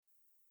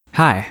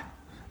Hi,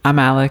 I'm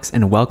Alex,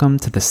 and welcome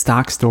to the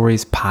Stock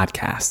Stories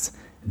podcast.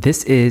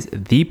 This is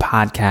the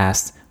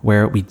podcast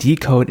where we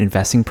decode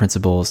investing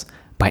principles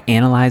by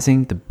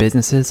analyzing the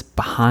businesses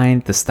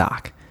behind the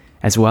stock,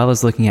 as well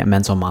as looking at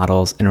mental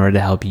models in order to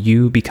help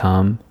you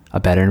become a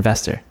better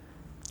investor.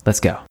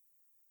 Let's go.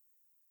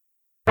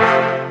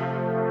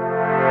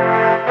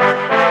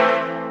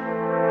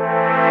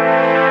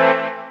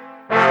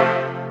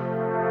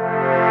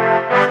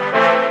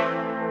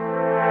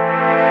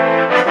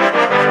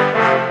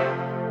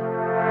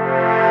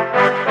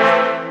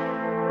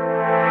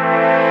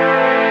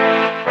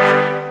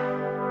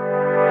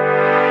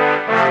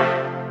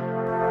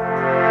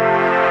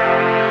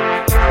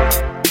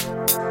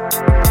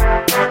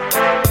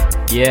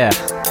 Yeah.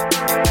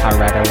 All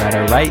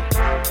right.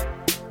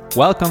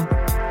 Welcome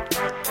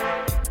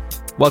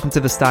to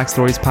the Stock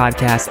Stories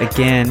podcast.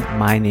 Again,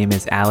 my name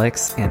is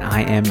Alex, and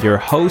I am your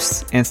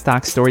host and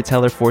stock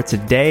storyteller for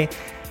today.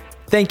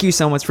 Thank you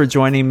so much for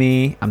joining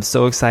me. I'm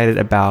so excited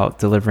about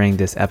delivering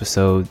this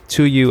episode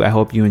to you. I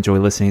hope you enjoy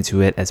listening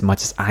to it as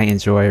much as I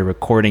enjoy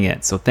recording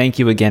it. So thank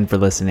you again for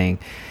listening.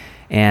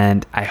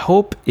 And I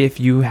hope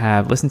if you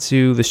have listened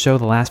to the show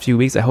the last few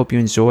weeks, I hope you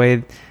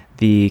enjoyed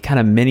the kind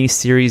of mini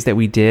series that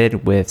we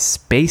did with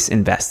space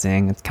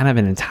investing. It's kind of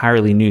an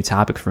entirely new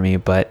topic for me,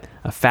 but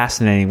a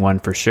fascinating one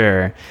for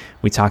sure.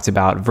 We talked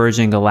about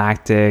Virgin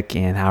Galactic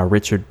and how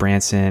Richard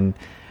Branson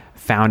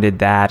founded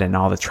that and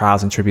all the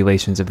trials and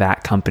tribulations of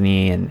that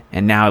company. And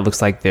now it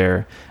looks like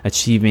they're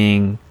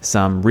achieving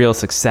some real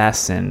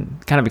success,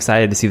 and kind of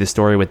excited to see the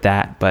story with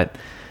that. But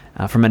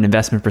from an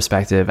investment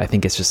perspective, I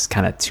think it's just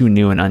kind of too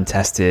new and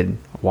untested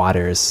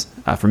waters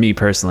for me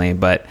personally,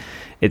 but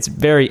it's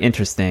very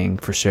interesting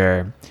for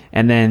sure.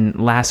 And then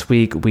last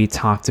week we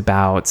talked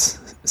about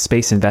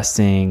space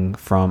investing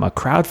from a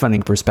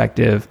crowdfunding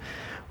perspective.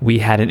 We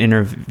had an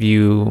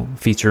interview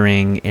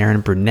featuring Aaron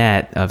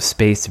Burnett of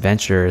Space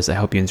Ventures. I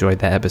hope you enjoyed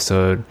that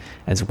episode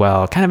as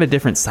well. Kind of a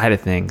different side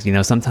of things. You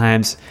know,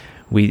 sometimes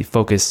we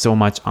focus so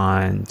much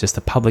on just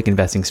the public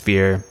investing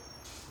sphere,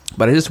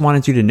 but I just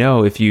wanted you to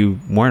know, if you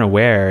weren't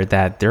aware,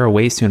 that there are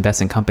ways to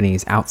invest in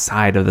companies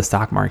outside of the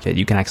stock market.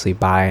 You can actually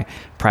buy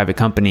private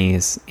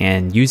companies,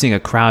 and using a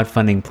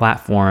crowdfunding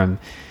platform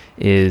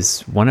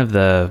is one of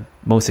the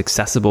most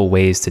accessible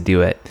ways to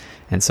do it.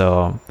 And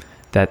so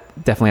that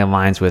definitely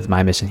aligns with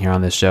my mission here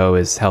on this show,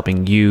 is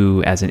helping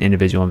you as an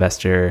individual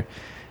investor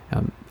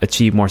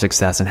achieve more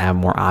success and have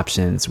more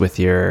options with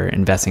your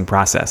investing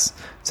process.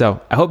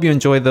 So I hope you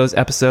enjoyed those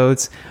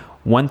episodes.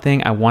 One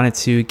thing I wanted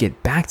to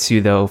get back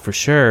to, though, for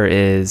sure,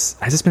 is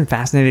I've just been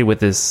fascinated with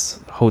the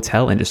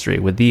hotel industry,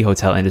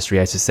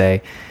 I should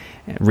say.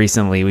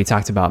 Recently, we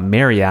talked about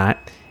Marriott,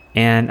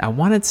 and I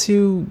wanted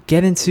to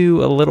get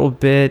into a little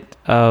bit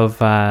of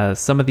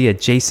some of the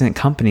adjacent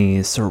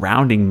companies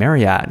surrounding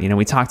Marriott. You know,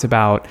 we talked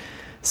about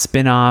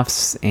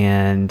spinoffs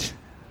and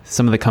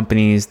some of the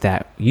companies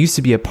that used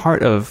to be a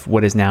part of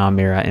what is now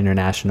Marriott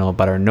International,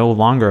 but are no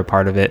longer a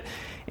part of it.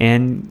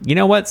 And you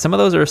know what? Some of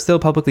those are still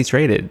publicly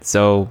traded.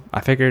 So I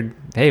figured,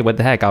 hey, what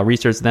the heck? I'll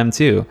research them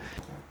too.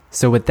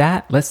 So with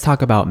that, let's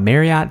talk about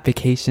Marriott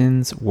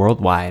Vacations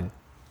Worldwide.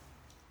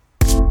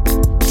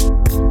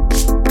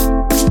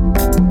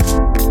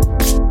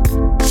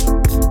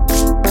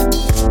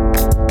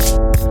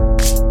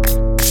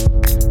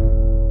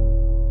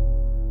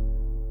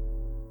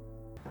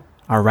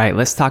 All right,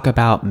 let's talk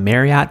about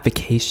Marriott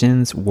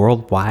Vacations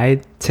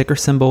Worldwide, ticker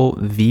symbol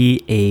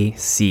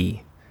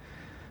VAC.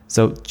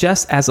 So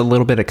just as a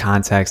little bit of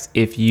context,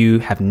 if you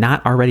have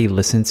not already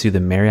listened to the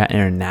Marriott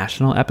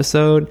International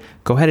episode,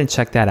 go ahead and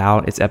check that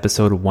out. It's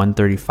episode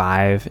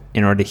 135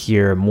 in order to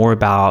hear more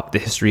about the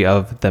history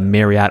of the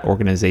Marriott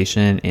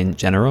organization in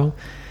general.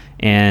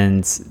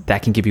 And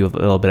that can give you a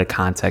little bit of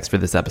context for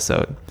this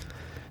episode.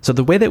 So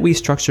the way that we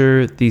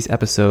structure these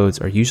episodes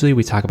are usually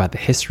we talk about the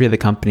history of the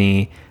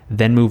company,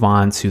 then move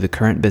on to the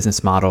current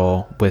business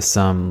model with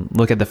some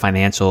look at the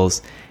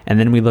financials, and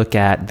then we look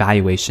at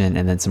valuation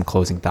and then some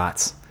closing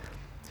thoughts.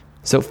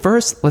 So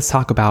first, let's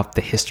talk about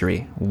the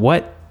history.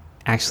 What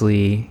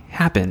actually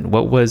happened?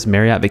 What was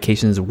Marriott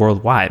Vacations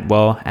Worldwide?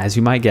 Well, as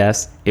you might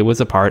guess, it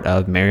was a part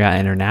of Marriott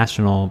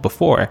International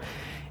before.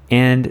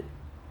 And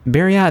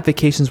Marriott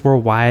Vacations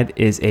Worldwide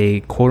is a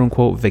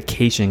quote-unquote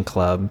vacation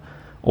club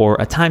or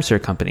a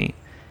timeshare company.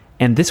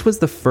 And this was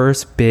the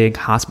first big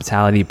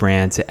hospitality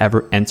brand to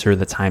ever enter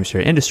the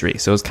timeshare industry.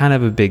 So it was kind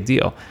of a big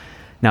deal.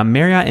 Now,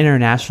 Marriott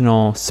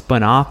International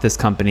spun off this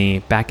company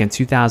back in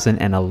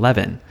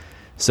 2011.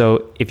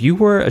 So if you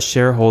were a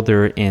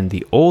shareholder in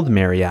the old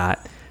Marriott,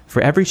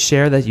 for every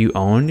share that you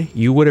owned,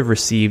 you would have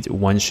received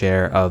one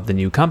share of the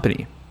new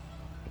company.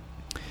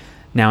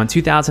 Now in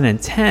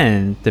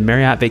 2010, the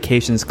Marriott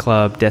Vacations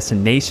Club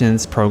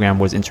Destinations program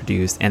was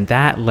introduced, and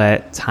that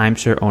let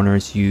timeshare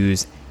owners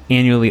use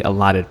annually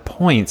allotted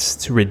points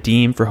to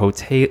redeem for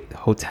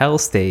hotel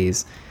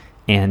stays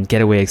and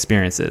getaway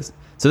experiences.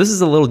 So this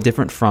is a little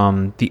different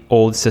from the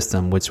old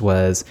system, which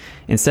was,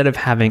 instead of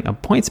having a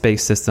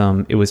points-based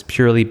system, it was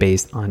purely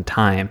based on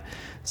time.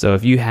 So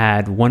if you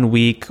had 1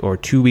 week or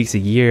 2 weeks a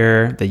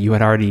year that you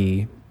had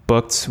already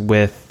booked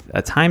with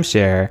a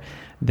timeshare,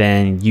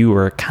 then you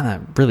were kind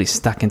of really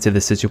stuck into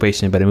the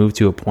situation, but it moved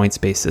to a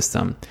points-based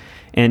system.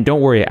 And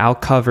don't worry, I'll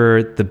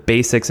cover the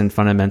basics and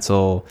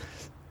fundamental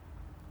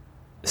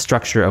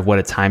structure of what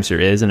a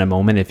timeshare is in a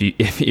moment.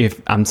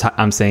 If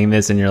I'm saying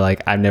this and you're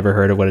like, I've never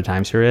heard of what a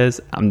timeshare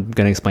is, I'm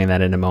going to explain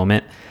that in a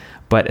moment.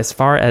 But as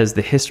far as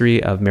the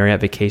history of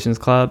Marriott Vacations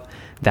Club,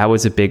 that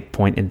was a big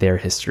point in their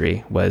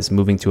history, was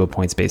moving to a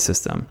points-based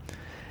system.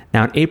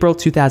 Now, in April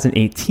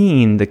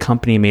 2018, the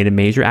company made a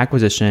major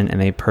acquisition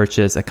and they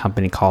purchased a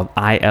company called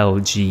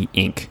ILG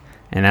Inc.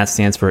 And that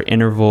stands for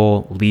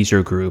Interval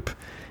Leisure Group.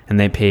 And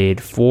they paid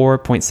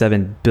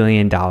 $4.7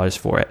 billion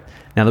for it.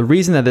 Now, the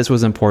reason that this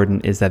was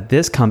important is that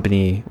this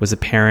company was a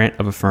parent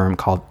of a firm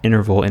called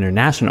Interval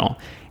International.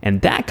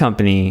 And that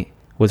company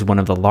was one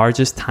of the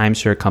largest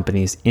timeshare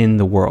companies in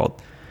the world.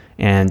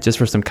 And just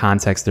for some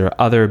context, there are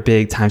other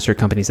big timeshare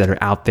companies that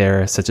are out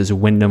there, such as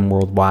Wyndham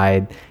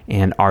Worldwide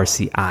and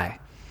RCI.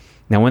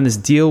 Now, when this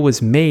deal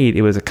was made,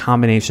 it was a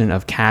combination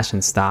of cash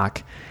and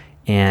stock.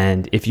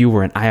 And if you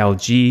were an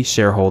ILG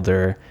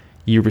shareholder,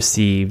 you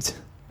received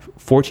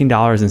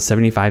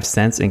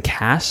 $14.75 in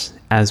cash,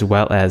 as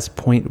well as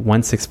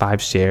 0.165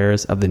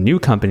 shares of the new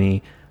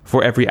company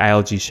for every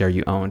ILG share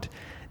you owned.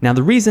 Now,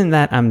 the reason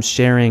that I'm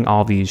sharing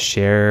all these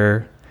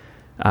share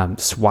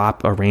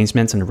swap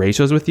arrangements and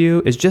ratios with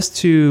you is just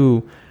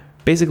to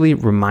basically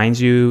remind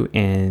you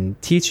and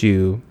teach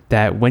you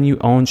that when you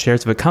own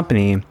shares of a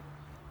company,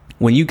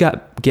 when you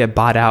get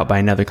bought out by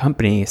another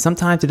company,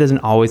 sometimes it doesn't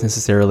always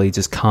necessarily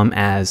just come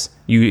as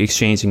you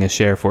exchanging a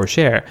share for a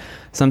share.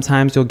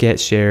 Sometimes you'll get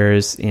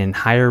shares in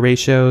higher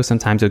ratios.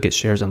 Sometimes you'll get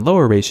shares in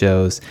lower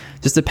ratios,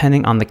 just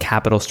depending on the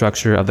capital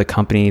structure of the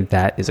company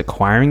that is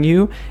acquiring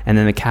you and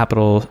then the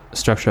capital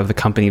structure of the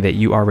company that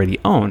you already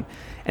own.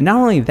 And not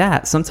only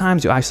that,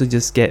 sometimes you actually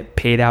just get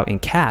paid out in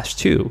cash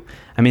too.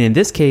 I mean, in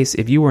this case,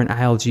 if you were an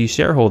ILG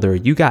shareholder,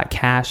 you got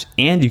cash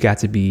and you got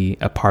to be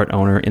a part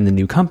owner in the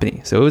new company.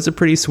 So it was a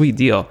pretty sweet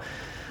deal.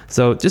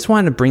 So just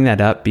wanted to bring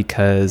that up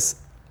because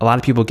a lot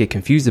of people get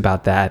confused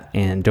about that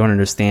and don't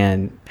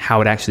understand how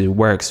it actually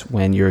works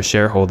when you're a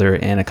shareholder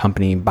and a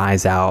company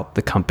buys out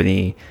the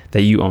company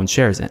that you own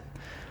shares in.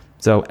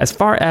 So as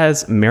far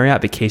as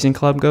Marriott Vacation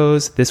Club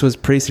goes, this was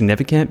pretty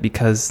significant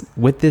because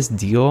with this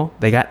deal,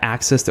 they got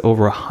access to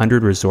over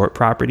 100 resort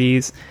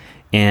properties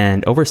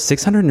and over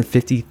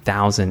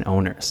 650,000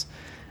 owners.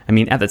 I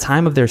mean, at the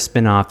time of their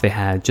spinoff, they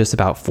had just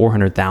about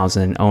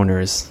 400,000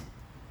 owners,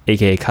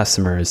 aka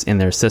customers, in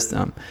their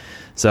system.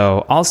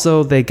 So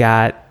also they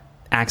got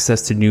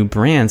access to new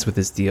brands with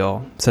this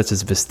deal, such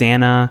as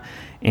Vistana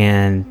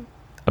and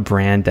a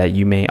brand that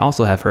you may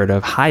also have heard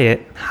of,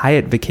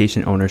 Hyatt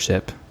Vacation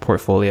Ownership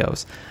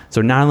portfolios.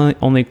 So not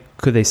only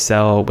could they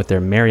sell with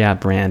their Marriott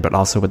brand, but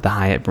also with the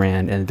Hyatt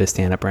brand and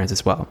Vistana brands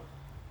as well.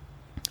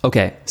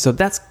 Okay, so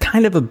that's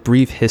kind of a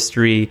brief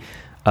history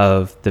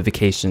of the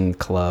Vacation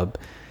Club.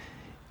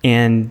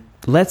 And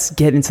let's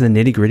get into the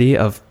nitty-gritty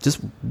of just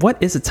what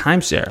is a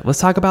timeshare. Let's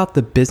talk about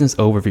the business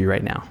overview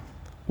right now.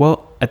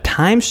 Well, a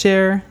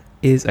timeshare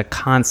is a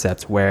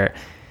concept where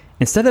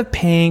instead of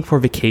paying for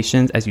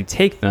vacations as you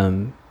take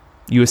them,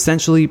 you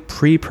essentially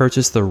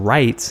pre-purchase the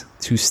right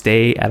to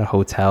stay at a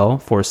hotel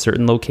for a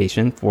certain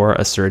location for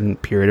a certain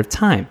period of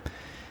time.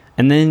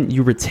 And then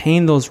you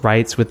retain those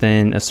rights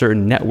within a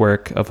certain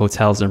network of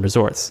hotels and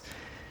resorts.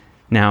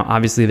 Now,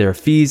 obviously, there are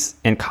fees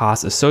and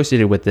costs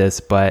associated with this,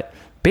 but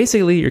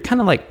basically, you're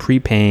kind of like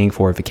prepaying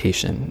for a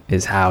vacation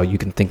is how you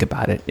can think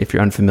about it if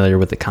you're unfamiliar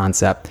with the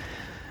concept.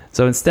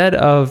 So instead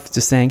of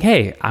just saying,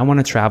 hey, I want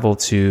to travel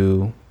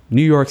to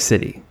New York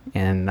City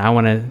and I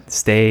want to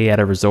stay at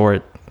a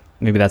resort,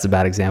 maybe that's a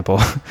bad example.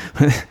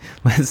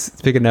 Let's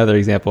pick another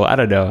example. I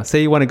don't know.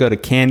 Say you want to go to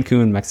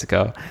Cancun,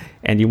 Mexico,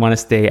 and you want to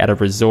stay at a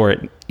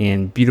resort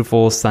in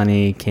beautiful,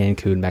 sunny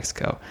Cancun,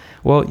 Mexico.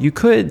 Well, you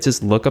could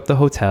just look up the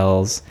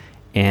hotels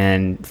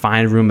and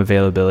find room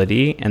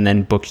availability and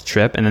then book your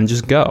trip and then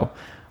just go.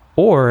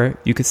 Or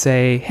you could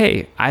say,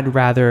 hey, I'd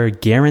rather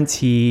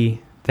guarantee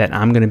that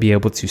I'm going to be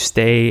able to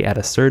stay at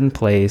a certain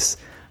place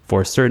for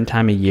a certain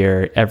time of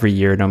year, every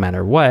year, no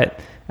matter what,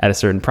 at a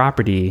certain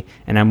property,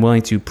 and I'm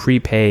willing to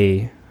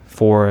prepay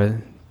for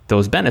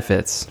those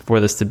benefits, for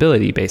the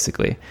stability,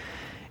 basically.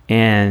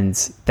 And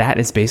that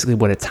is basically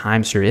what a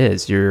timeshare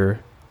is. You're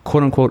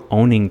quote unquote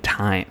owning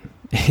time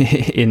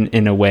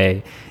in a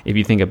way, if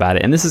you think about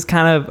it. And this is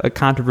kind of a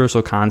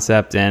controversial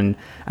concept, and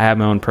I have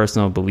my own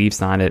personal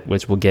beliefs on it,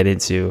 which we'll get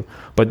into.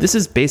 But this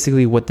is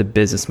basically what the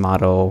business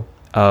model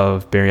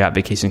of Marriott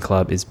Vacation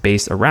Club is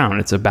based around.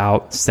 It's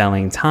about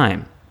selling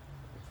time.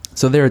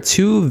 So there are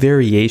two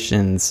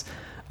variations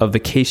of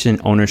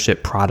vacation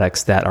ownership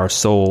products that are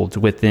sold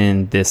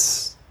within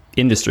this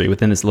industry,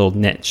 within this little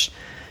niche.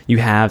 You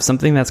have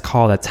something that's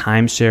called a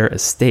timeshare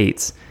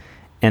estate,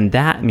 and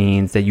that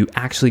means that you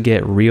actually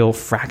get real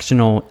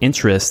fractional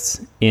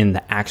interests in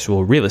the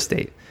actual real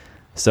estate.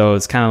 So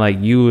it's kind of like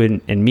you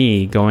and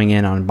me going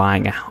in on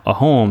buying a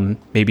home.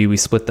 Maybe we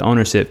split the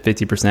ownership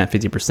 50%,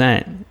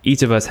 50%.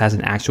 Each of us has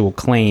an actual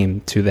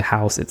claim to the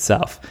house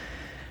itself.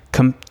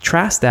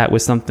 Contrast that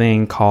with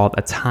something called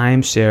a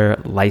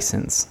timeshare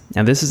license.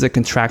 Now, this is a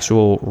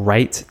contractual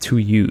right to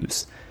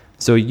use.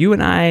 So you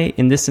and I,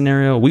 in this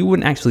scenario, we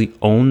wouldn't actually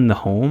own the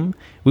home.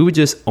 We would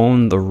just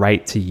own the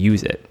right to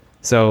use it.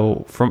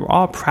 So from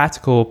all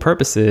practical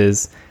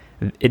purposes,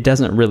 it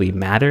doesn't really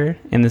matter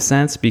in the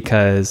sense,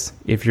 because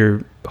if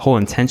your whole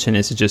intention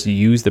is to just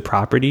use the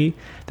property,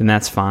 then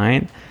that's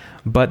fine.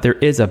 But there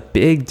is a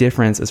big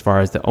difference as far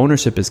as the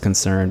ownership is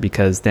concerned,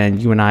 because then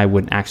you and I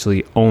wouldn't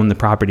actually own the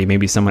property.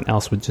 Maybe someone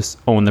else would just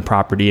own the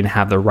property and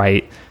have the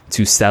right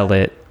to sell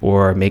it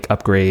or make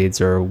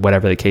upgrades or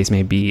whatever the case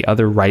may be,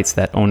 other rights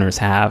that owners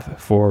have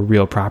for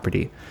real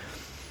property.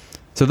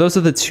 So those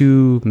are the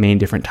two main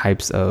different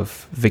types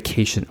of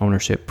vacation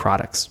ownership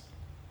products.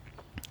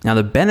 Now,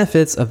 the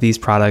benefits of these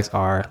products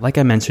are, like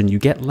I mentioned, you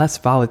get less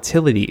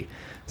volatility.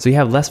 So you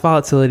have less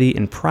volatility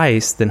in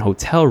price than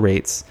hotel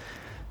rates.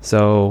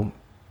 So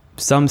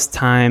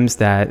sometimes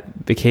that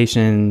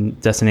vacation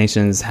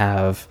destinations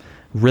have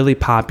really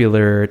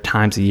popular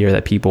times of year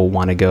that people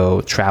want to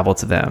go travel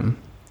to them.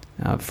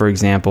 For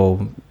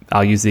example,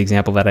 I'll use the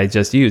example that I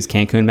just used,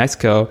 Cancun,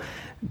 Mexico.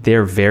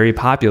 They're very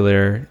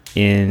popular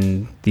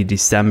in the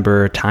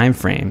December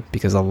timeframe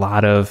because a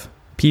lot of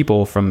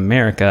people from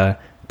America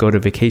go to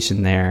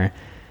vacation there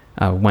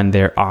when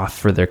they're off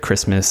for their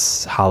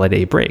Christmas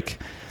holiday break.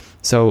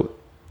 So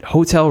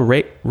hotel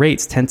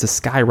rates tend to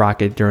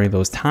skyrocket during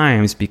those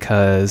times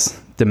because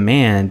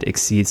demand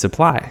exceeds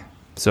supply.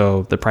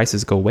 So the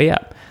prices go way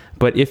up.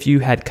 But if you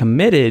had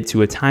committed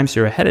to a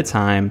timeshare ahead of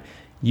time,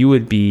 you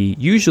would be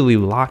usually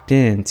locked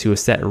in to a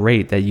set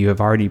rate that you have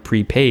already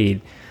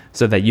prepaid,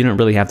 so that you don't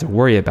really have to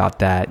worry about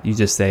that. You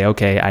just say,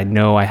 okay, I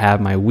know I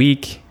have my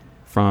week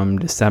from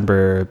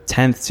December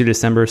 10th to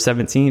December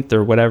 17th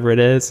or whatever it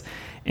is,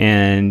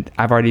 and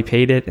I've already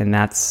paid it, and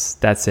that's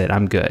it.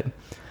 I'm good.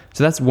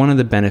 So that's one of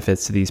the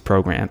benefits to these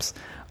programs.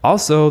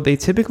 Also, they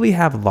typically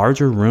have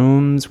larger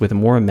rooms with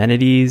more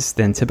amenities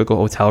than typical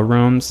hotel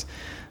rooms,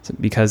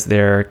 because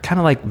they're kind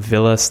of like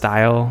villa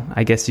style,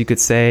 I guess you could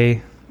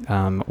say,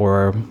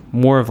 or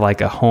more of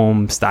like a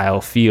home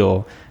style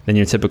feel than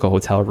your typical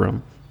hotel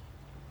room.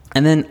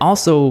 And then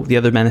also the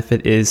other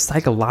benefit is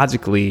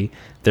psychologically,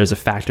 there's a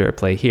factor at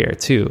play here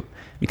too,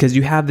 because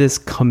you have this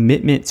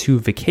commitment to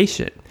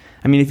vacation.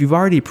 I mean, if you've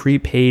already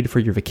prepaid for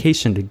your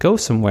vacation to go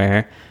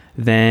somewhere,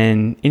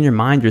 then in your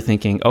mind, you're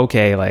thinking,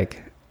 okay,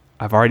 like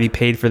I've already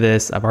paid for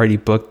this. I've already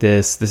booked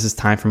this. This is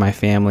time for my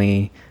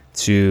family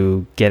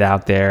to get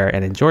out there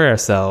and enjoy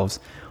ourselves.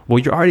 Well,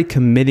 you're already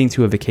committing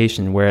to a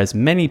vacation. Whereas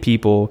many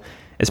people,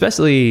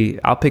 especially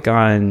I'll pick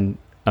on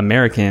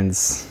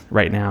Americans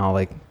right now,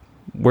 like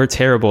we're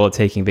terrible at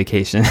taking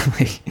vacation.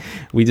 Like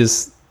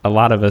a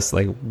lot of us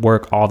like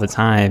work all the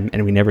time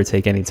and we never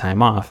take any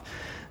time off.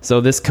 So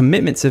this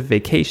commitment to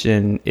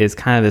vacation is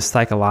kind of this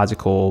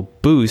psychological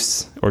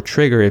boost or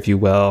trigger, if you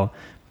will,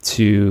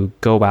 to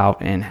go out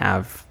and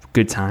have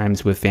good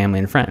times with family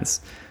and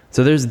friends.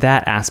 So there's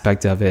that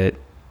aspect of it.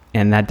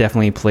 And that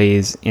definitely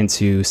plays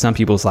into some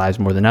people's lives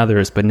more than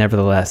others, but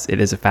nevertheless, it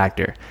is a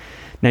factor.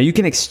 Now, you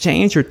can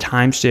exchange your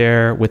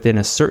timeshare within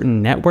a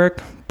certain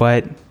network,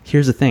 but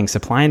here's the thing.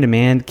 Supply and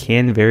demand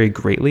can vary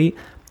greatly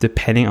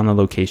depending on the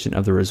location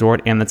of the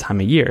resort and the time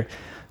of year.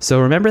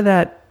 So remember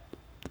that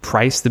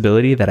price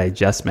stability that I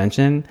just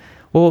mentioned?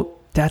 Well,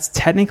 that's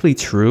technically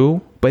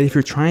true, but if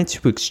you're trying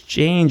to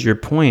exchange your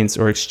points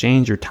or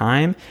exchange your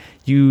time,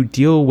 you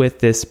deal with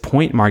this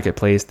point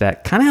marketplace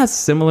that kind of has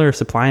similar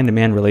supply and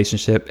demand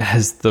relationship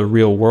as the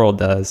real world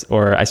does,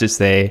 or I should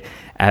say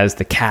as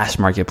the cash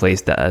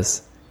marketplace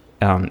does,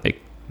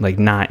 like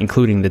not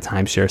including the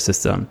timeshare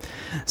system.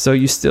 So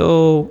you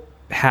still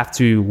have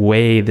to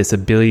weigh this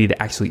ability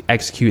to actually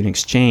execute an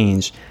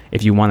exchange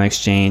if you want to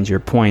exchange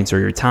your points or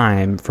your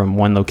time from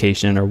one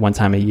location or one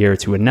time a year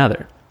to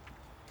another.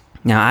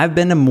 Now, I've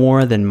been to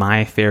more than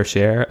my fair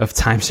share of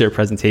timeshare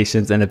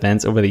presentations and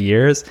events over the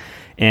years.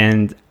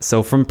 And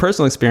so from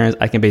personal experience,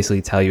 I can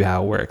basically tell you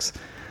how it works.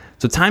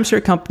 So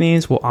timeshare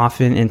companies will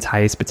often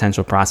entice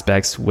potential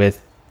prospects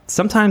with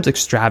sometimes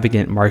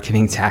extravagant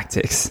marketing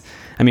tactics.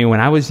 I mean, when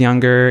I was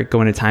younger,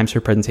 going to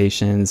timeshare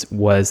presentations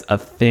was a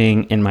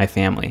thing in my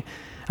family.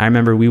 I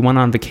remember we went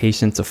on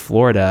vacation to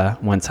Florida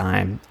one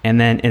time.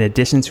 And then in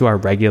addition to our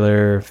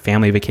regular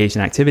family vacation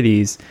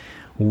activities,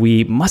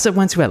 we must have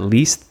went to at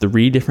least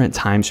 3 different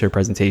timeshare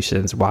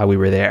presentations while we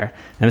were there.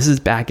 And this is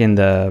back in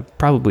the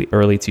probably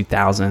early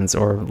 2000s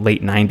or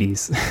late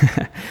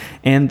 90s.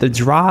 And the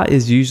draw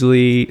is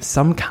usually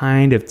some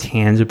kind of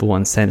tangible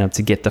incentive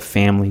to get the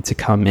family to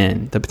come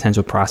in, the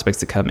potential prospects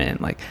to come in.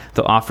 Like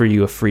they'll offer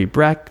you a free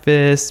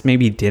breakfast,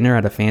 maybe dinner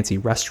at a fancy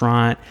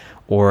restaurant,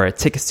 or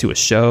tickets to a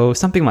show,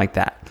 something like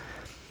that.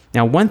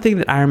 Now, one thing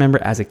that I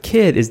remember as a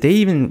kid is they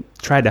even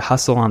tried to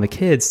hustle on the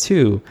kids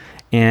too.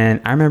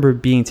 And I remember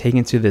being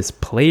taken to this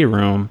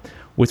playroom,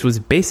 which was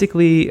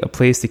basically a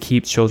place to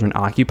keep children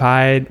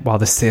occupied while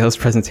the sales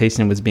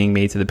presentation was being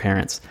made to the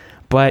parents.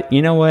 But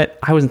you know what?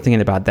 I wasn't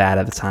thinking about that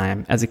at the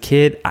time. As a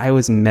kid, I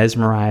was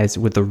mesmerized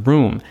with the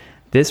room.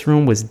 This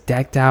room was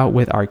decked out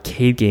with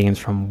arcade games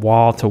from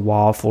wall to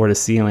wall, floor to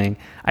ceiling.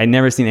 I'd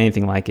never seen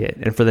anything like it.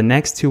 And for the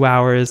next 2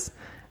 hours,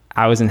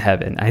 I was in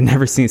heaven. I'd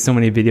never seen so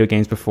many video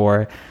games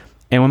before.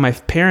 And when my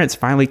parents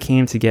finally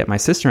came to get my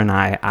sister and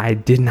I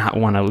did not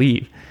want to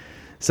leave.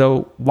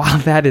 So while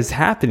that is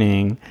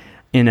happening,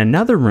 in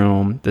another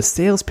room, the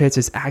sales pitch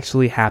is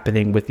actually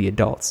happening with the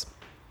adults.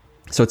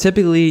 So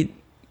typically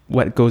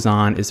what goes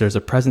on is there's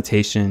a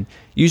presentation,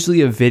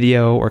 usually a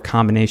video or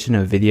combination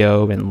of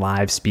video and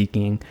live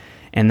speaking.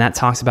 And that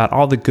talks about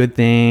all the good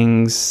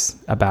things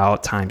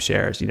about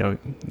timeshares,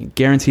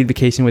 guaranteed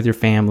vacation with your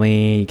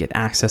family, you get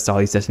access to all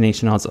these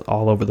destinations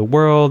all over the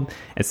world,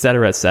 et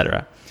cetera, et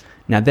cetera.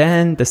 Now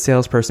then the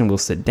salesperson will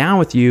sit down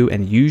with you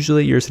and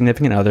usually your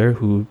significant other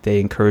who they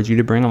encourage you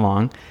to bring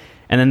along.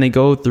 And then they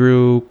go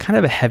through kind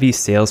of a heavy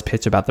sales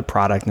pitch about the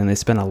product and they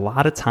spend a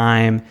lot of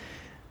time,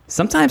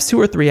 sometimes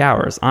 2 or 3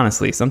 hours,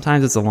 honestly.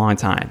 Sometimes it's a long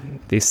time.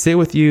 They sit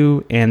with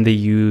you and they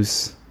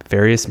use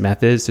various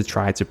methods to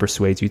try to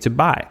persuade you to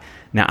buy.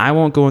 Now, I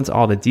won't go into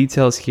all the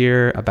details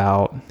here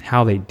about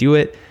how they do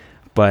it,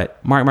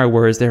 but mark my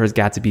words, there has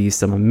got to be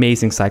some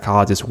amazing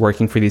psychologists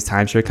working for these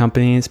timeshare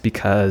companies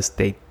because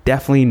they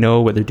definitely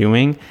know what they're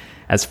doing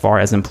as far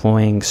as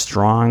employing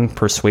strong,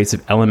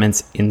 persuasive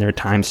elements in their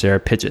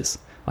timeshare pitches.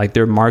 Like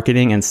their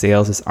marketing and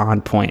sales is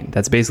on point.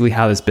 That's basically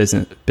how this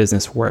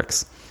business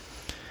works.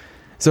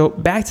 So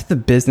back to the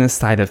business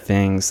side of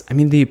things,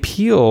 the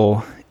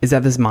appeal is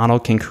that this model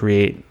can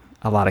create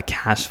a lot of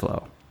cash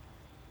flow.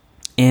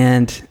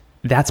 And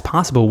that's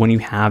possible when you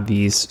have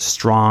these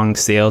strong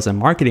sales and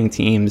marketing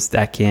teams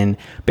that can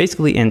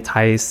basically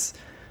entice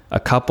a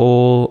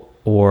couple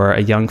or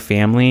a young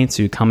family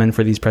to come in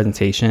for these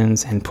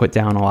presentations and put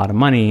down a lot of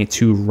money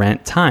to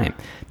rent time.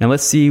 Now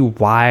let's see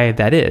why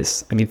that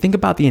is. Think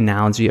about the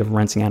analogy of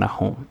renting out a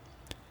home.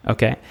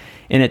 Okay.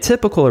 In a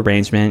typical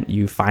arrangement,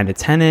 you find a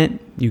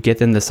tenant, you get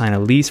them to sign a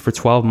lease for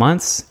 12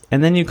 months,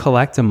 and then you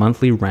collect a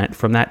monthly rent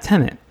from that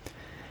tenant.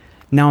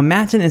 Now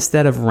imagine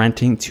instead of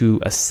renting to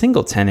a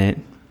single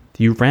tenant,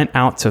 you rent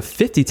out to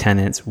 50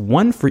 tenants,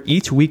 one for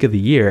each week of the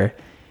year,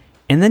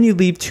 and then you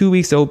leave 2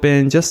 weeks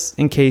open just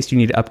in case you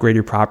need to upgrade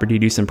your property,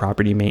 do some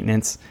property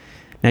maintenance.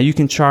 Now you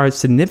can charge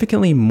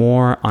significantly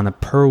more on a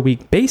per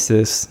week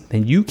basis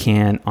than you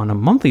can on a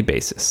monthly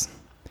basis.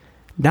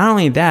 Not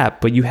only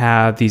that, but you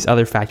have these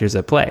other factors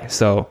at play.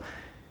 So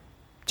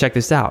check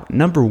this out.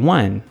 Number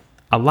one,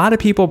 a lot of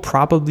people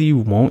probably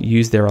won't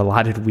use their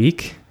allotted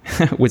week,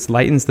 which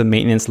lightens the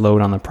maintenance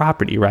load on the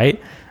property,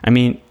 right?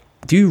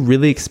 Do you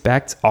really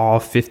expect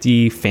all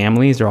 50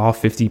 families or all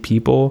 50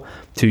 people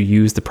to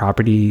use the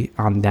property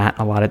on that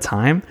allotted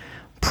time?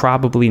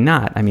 Probably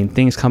not.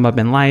 Things come up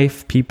in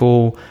life.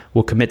 People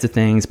will commit to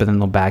things, but then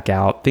they'll back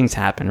out. Things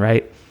happen,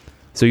 right?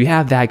 So you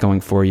have that going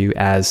for you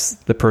as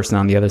the person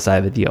on the other side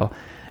of the deal.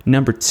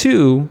 Number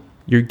two,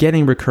 you're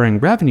getting recurring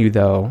revenue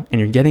though, and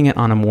you're getting it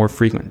on a more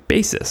frequent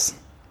basis.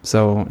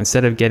 So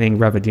instead of getting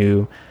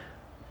revenue,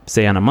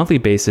 say on a monthly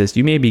basis,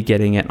 you may be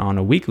getting it on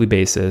a weekly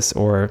basis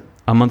or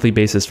a monthly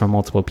basis from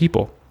multiple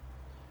people.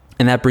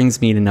 And that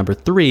brings me to number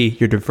three,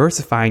 you're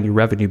diversifying your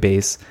revenue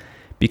base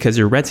because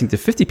you're renting to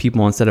 50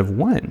 people instead of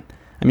one.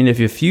 If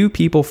a few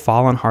people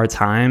fall on hard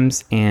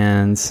times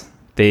and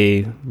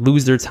they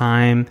lose their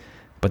time,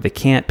 but they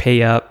can't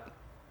pay up,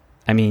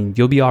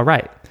 you'll be all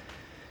right.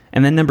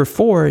 And then number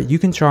four, you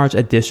can charge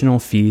additional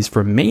fees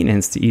for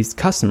maintenance to each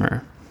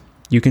customer.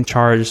 You can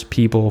charge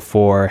people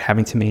for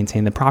having to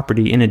maintain the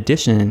property in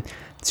addition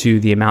to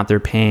the amount they're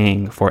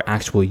paying for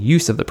actual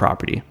use of the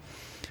property.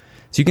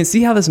 So you can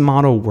see how this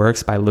model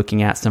works by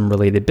looking at some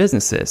related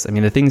businesses.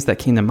 The things that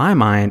came to my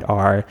mind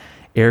are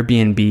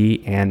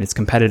Airbnb and its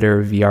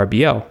competitor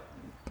VRBO,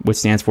 which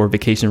stands for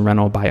Vacation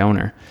Rental by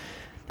Owner.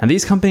 Now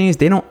these companies,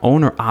 they don't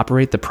own or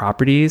operate the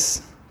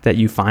properties that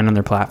you find on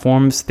their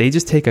platforms. They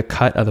just take a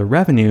cut of the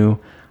revenue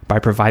by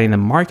providing the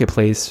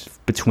marketplace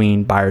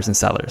between buyers and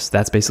sellers.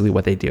 That's basically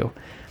what they do.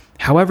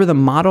 However, the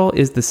model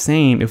is the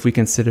same if we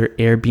consider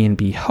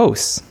Airbnb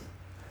hosts.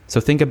 So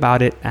think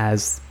about it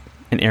as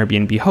an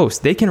Airbnb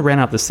host. They can rent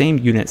out the same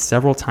unit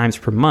several times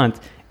per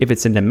month if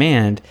it's in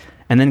demand,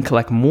 and then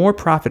collect more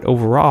profit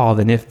overall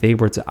than if they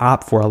were to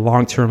opt for a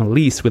long-term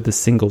lease with a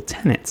single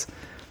tenant.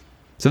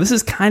 So this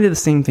is kind of the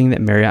same thing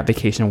that Marriott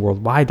Vacation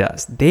Worldwide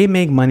does. They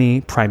make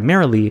money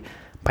primarily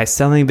by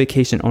selling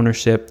vacation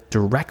ownership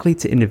directly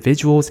to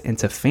individuals and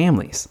to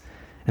families.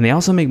 And they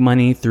also make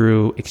money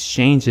through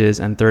exchanges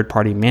and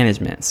third-party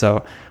management.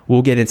 So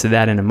we'll get into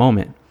that in a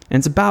moment. And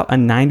it's about a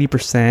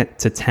 90%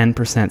 to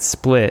 10%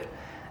 split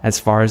as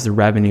far as the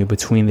revenue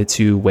between the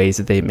two ways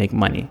that they make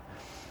money.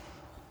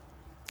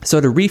 So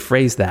to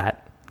rephrase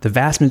that, the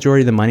vast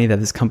majority of the money that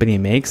this company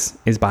makes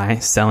is by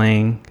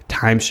selling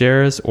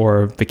timeshares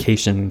or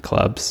vacation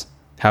clubs,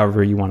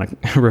 however you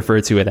want to refer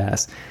to it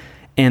as.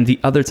 And the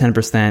other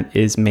 10%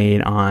 is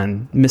made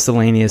on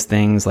miscellaneous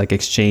things like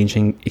exchange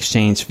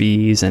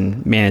fees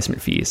and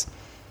management fees.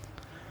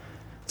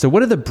 So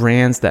what are the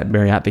brands that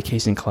Marriott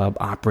Vacation Club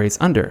operates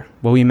under?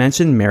 Well, we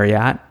mentioned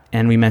Marriott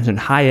and we mentioned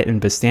Hyatt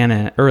and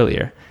Vistana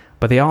earlier.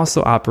 but they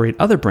also operate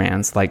other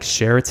brands like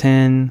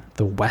Sheraton,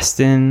 the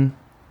Westin.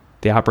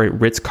 They operate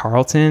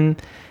Ritz-Carlton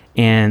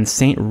and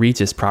St.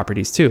 Regis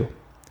properties too.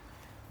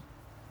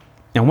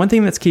 Now, one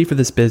thing that's key for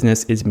this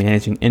business is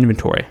managing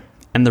inventory.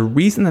 And the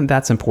reason that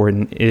that's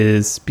important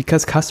is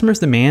because customers'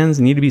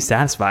 demands need to be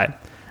satisfied.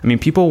 I mean,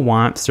 people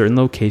want certain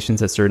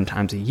locations at certain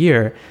times of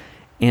year,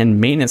 and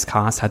maintenance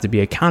costs have to be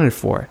accounted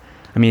for.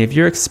 I mean, if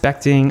you're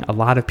expecting a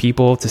lot of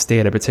people to stay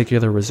at a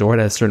particular resort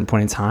at a certain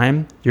point in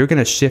time, you're going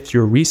to shift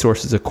your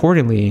resources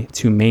accordingly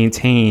to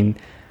maintain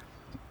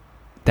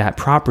that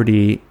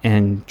property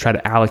and try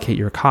to allocate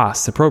your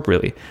costs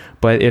appropriately.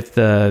 But if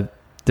the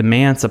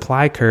demand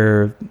supply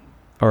curve,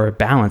 or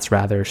balance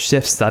rather,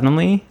 shifts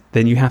suddenly,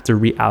 then you have to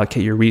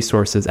reallocate your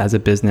resources as a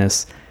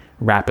business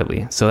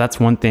rapidly. So that's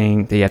one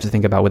thing that you have to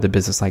think about with a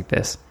business like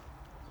this.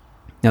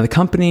 Now, the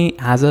company,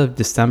 as of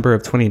December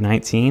of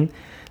 2019,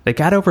 they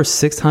got over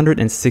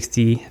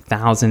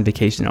 660,000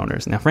 vacation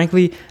owners. Now,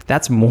 frankly,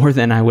 that's more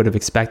than I would have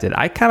expected.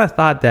 I kind of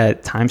thought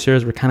that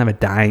timeshares were kind of a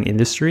dying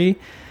industry,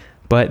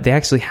 but they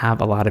actually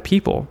have a lot of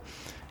people.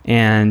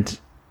 And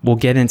we'll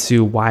get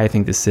into why I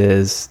think this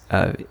is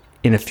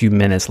in a few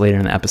minutes later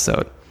in the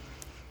episode.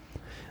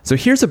 So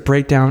here's a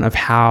breakdown of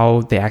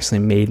how they actually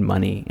made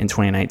money in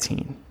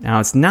 2019. Now,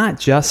 it's not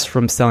just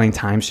from selling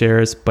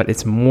timeshares, but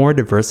it's more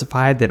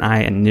diversified than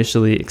I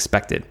initially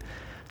expected.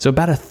 So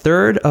about a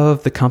third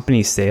of the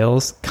company's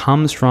sales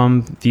comes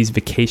from these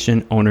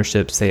vacation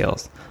ownership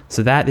sales.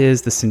 So that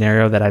is the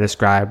scenario that I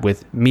described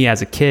with me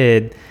as a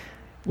kid,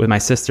 with my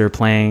sister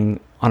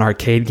playing on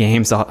arcade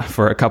games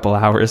for a couple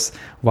hours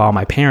while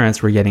my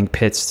parents were getting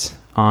pitched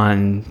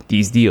on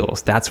these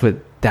deals. That's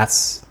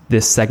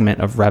this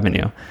segment of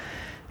revenue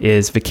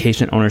is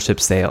vacation ownership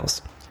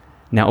sales.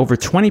 Now, over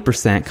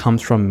 20%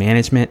 comes from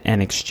management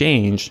and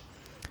exchange,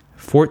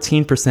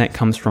 14%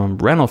 comes from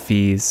rental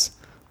fees,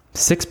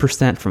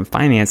 6% from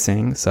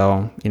financing,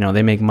 so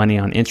they make money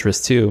on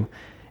interest too,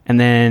 and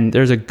then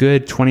there's a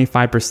good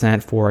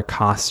 25% for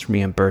cost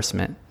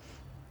reimbursement.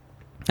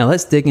 Now,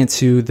 let's dig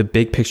into the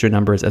big picture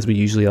numbers as we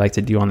usually like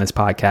to do on this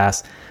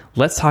podcast.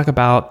 Let's talk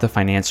about the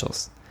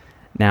financials.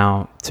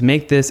 Now, to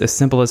make this as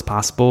simple as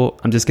possible,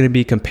 I'm just going to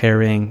be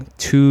comparing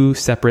two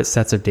separate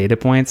sets of data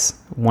points,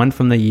 one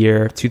from the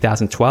year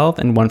 2012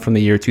 and one from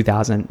the year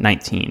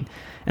 2019.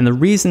 And the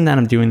reason that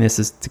I'm doing this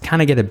is to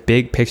kind of get a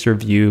big picture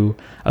view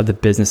of the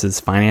business's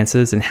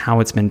finances and how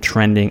it's been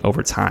trending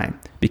over time.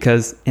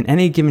 Because in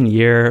any given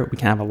year, we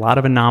can have a lot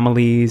of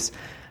anomalies.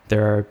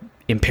 There are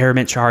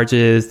impairment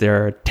charges,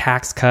 there are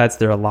tax cuts,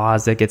 there are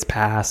laws that gets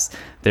passed,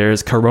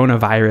 there's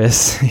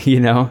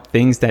coronavirus,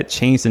 things that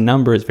change the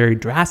numbers very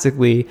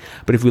drastically.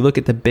 But if we look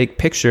at the big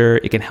picture,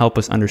 it can help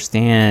us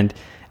understand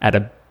at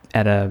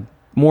a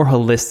more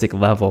holistic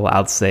level,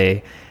 I'd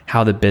say,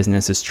 how the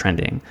business is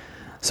trending.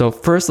 So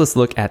first, let's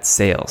look at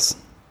sales.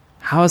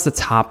 How is the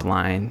top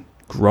line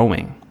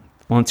growing?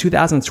 Well, in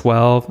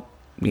 2012,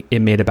 it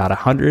made about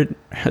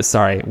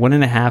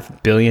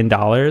 $1.5 billion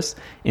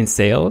in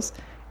sales.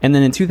 And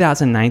then in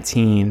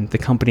 2019, the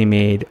company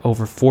made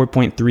over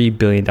 $4.3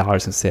 billion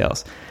in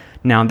sales.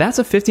 Now, that's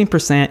a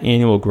 15%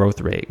 annual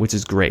growth rate, which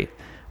is great.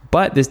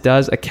 But this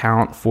does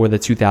account for the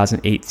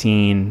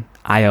 2018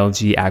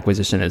 ILG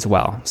acquisition as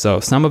well. So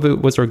some of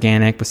it was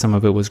organic, but some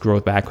of it was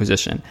growth by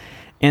acquisition.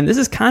 And this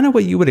is kind of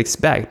what you would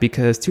expect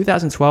because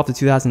 2012 to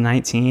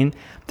 2019,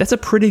 that's a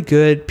pretty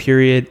good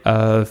period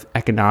of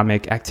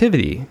economic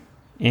activity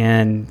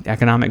and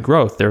economic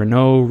growth. There were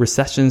no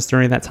recessions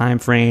during that time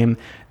frame.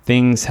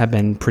 Things have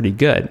been pretty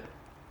good.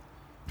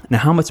 Now,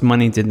 how much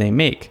money did they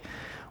make?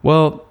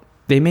 Well,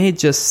 they made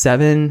just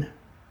 $7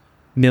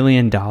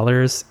 million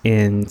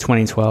in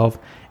 2012,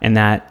 and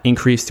that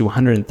increased to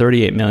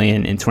 $138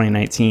 million in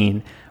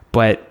 2019.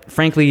 But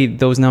frankly,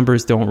 those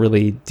numbers don't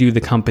really do the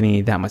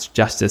company that much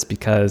justice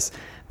because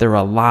there are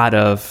a lot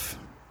of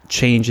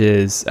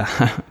changes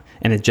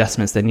and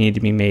adjustments that need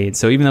to be made.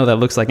 So even though that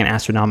looks like an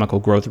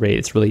astronomical growth rate,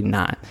 it's really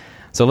not.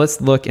 So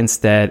let's look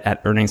instead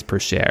at earnings per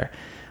share.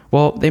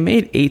 Well, they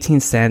made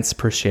 18 cents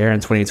per share in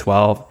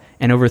 2012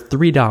 and over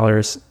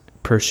 $3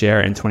 per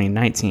share in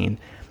 2019.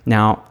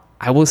 Now,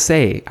 I will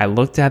say, I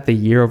looked at the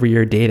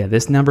year-over-year data.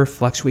 This number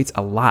fluctuates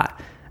a lot.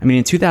 I mean,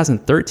 in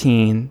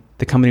 2013,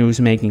 the company was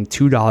making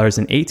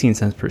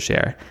 $2.18 per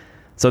share.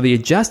 So the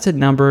adjusted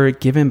number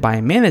given by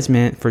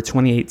management for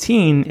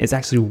 2018 is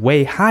actually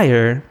way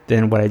higher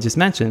than what I just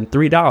mentioned,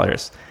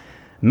 $3.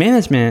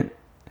 Management,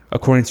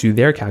 according to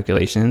their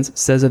calculations,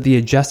 says that the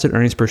adjusted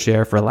earnings per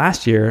share for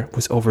last year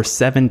was over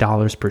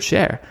 $7 per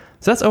share.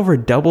 So that's over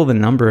double the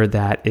number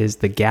that is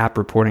the GAAP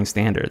reporting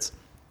standards.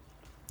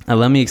 Now,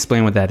 let me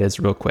explain what that is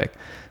real quick.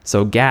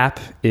 So GAAP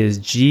is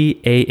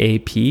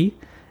GAAP,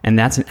 and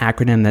that's an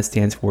acronym that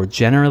stands for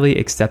Generally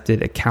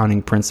Accepted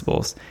Accounting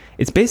Principles.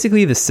 It's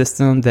basically the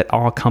system that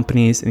all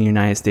companies in the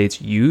United States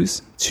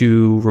use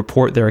to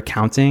report their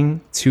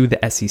accounting to the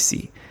SEC.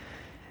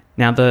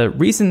 Now, the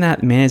reason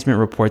that management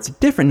reports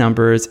different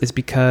numbers is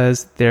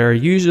because there are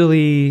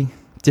usually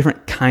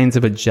different kinds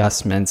of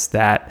adjustments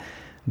that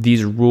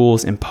these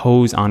rules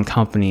impose on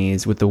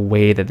companies with the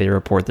way that they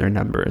report their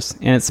numbers.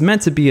 And it's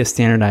meant to be a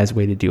standardized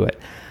way to do it.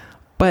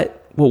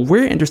 But what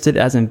we're interested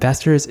in as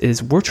investors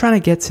is we're trying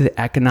to get to the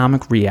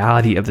economic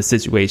reality of the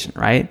situation,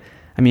 right?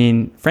 I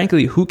mean,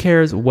 frankly, who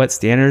cares what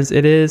standards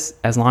it is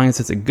as long as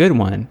it's a good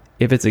one?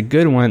 If it's a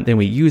good one, then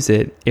we use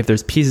it. If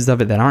there's pieces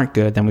of it that aren't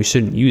good, then we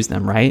shouldn't use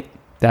them, right?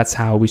 That's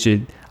how we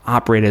should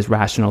operate as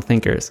rational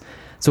thinkers.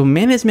 So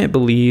management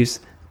believes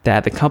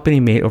that the company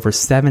made over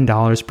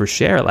 $7 per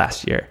share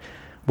last year,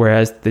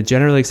 whereas the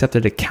generally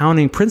accepted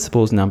accounting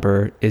principles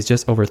number is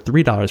just over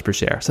 $3 per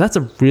share. So that's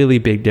a really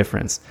big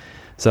difference.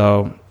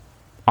 So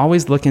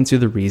always look into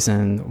the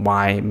reason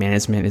why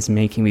management is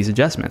making these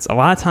adjustments. A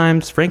lot of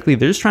times, frankly,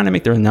 they're just trying to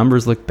make their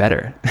numbers look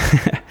better.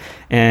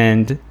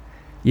 And,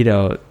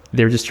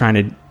 they're just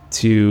trying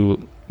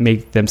to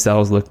make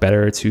themselves look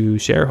better to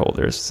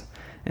shareholders.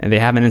 And they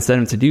have an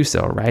incentive to do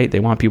so, right? They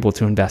want people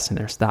to invest in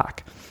their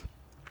stock.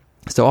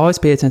 So always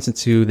pay attention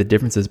to the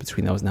differences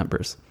between those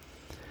numbers.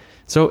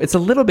 So it's a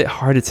little bit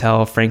hard to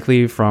tell,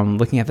 frankly, from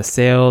looking at the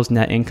sales,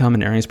 net income,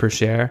 and earnings per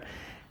share,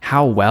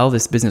 how well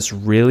this business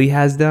really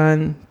has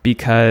done,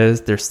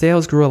 because their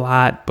sales grew a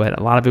lot, but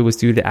a lot of it was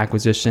due to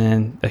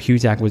acquisition, a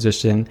huge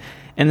acquisition.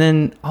 And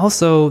then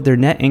also their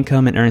net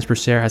income and earnings per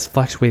share has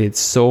fluctuated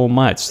so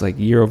much, like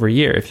year over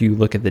year, if you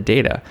look at the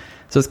data.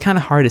 So it's kind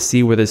of hard to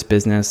see where this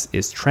business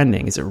is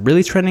trending. Is it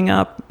really trending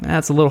up?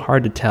 That's a little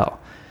hard to tell.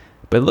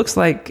 But it looks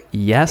like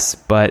yes,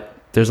 but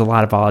there's a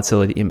lot of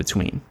volatility in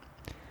between.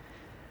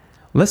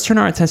 Let's turn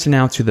our attention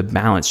now to the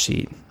balance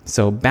sheet.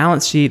 So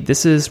balance sheet,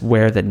 this is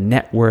where the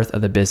net worth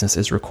of the business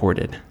is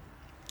recorded.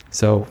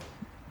 So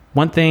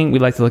one thing we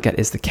like to look at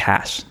is the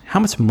cash. How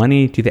much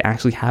money do they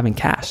actually have in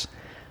cash?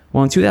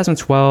 Well, in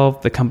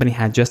 2012, the company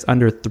had just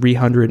under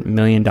 $300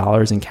 million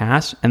in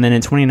cash. And then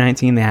in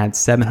 2019, they had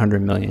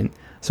 $700 million.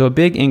 So a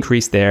big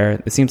increase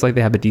there. It seems like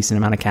they have a decent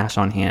amount of cash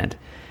on hand.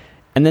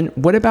 And then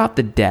what about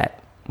the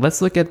debt?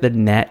 Let's look at the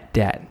net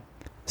debt.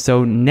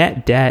 So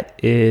net debt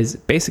is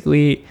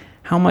basically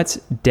how much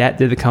debt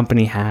did the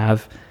company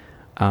have,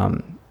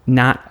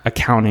 not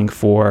accounting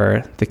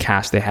for the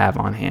cash they have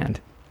on hand.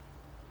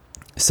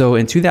 So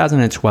in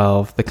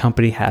 2012, the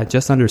company had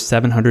just under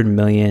 $700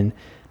 million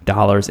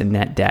in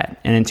net debt.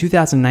 And in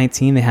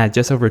 2019, they had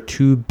just over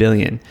 $2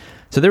 billion.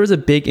 So there was a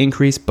big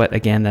increase, but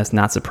again, that's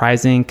not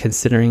surprising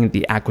considering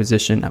the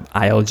acquisition of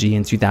ILG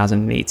in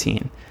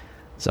 2018.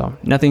 So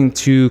nothing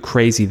too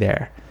crazy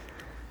there.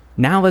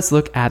 Now let's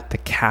look at the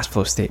cash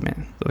flow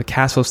statement. So the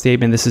cash flow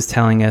statement, this is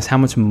telling us how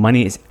much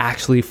money is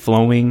actually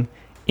flowing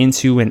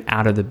into and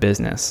out of the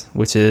business,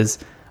 which is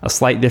a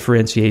slight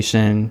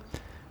differentiation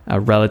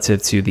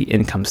relative to the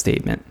income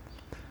statement.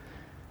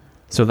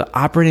 So the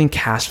operating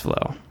cash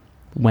flow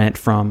went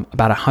from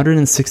about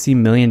 $160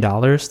 million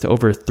to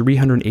over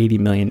 $380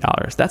 million.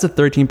 That's a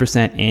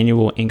 13%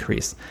 annual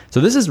increase.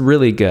 So this is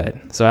really good.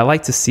 So I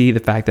like to see the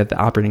fact that the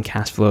operating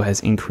cash flow has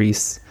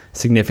increased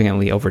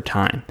significantly over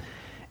time.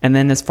 And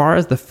then as far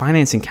as the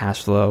financing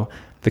cash flow,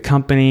 the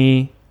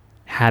company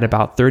had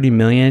about $30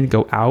 million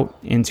go out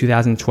in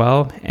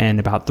 2012 and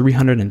about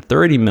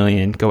 $330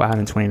 million go out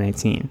in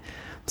 2019.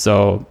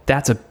 So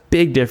that's a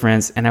big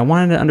difference. And I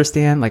wanted to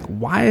understand,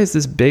 why is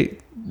this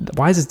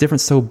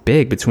difference so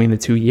big between the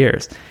 2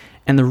 years?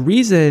 And the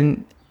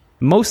reason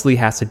mostly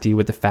has to do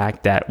with the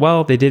fact that,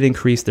 they did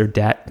increase their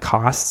debt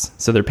costs.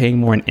 So they're paying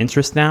more in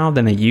interest now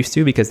than they used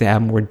to because they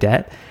have more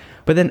debt.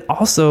 But then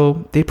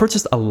also they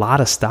purchased a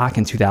lot of stock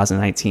in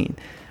 2019.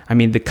 I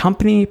mean, the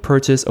company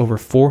purchased over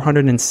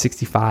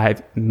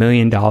 $465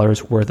 million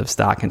worth of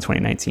stock in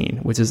 2019,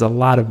 which is a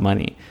lot of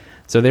money.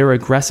 So they were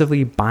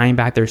aggressively buying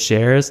back their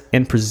shares,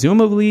 and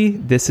presumably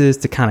this is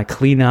to kind of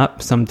clean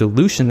up some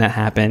dilution that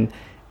happened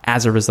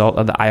as a result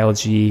of the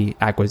ILG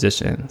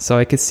acquisition. So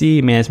I could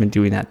see management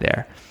doing that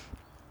there.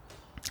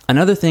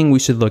 Another thing we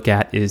should look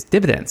at is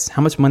dividends.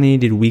 How much money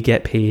did we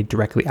get paid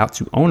directly out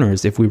to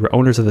owners if we were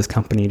owners of this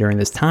company during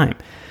this time?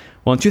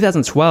 Well, in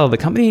 2012, the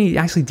company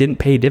actually didn't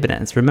pay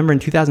dividends. Remember, in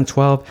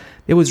 2012,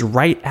 it was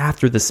right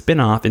after the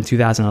spinoff in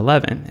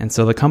 2011. And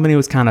so the company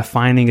was kind of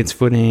finding its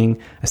footing,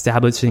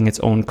 establishing its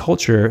own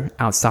culture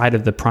outside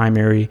of the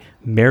primary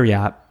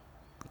Marriott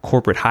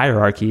corporate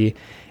hierarchy.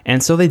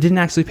 And so they didn't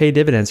actually pay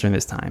dividends during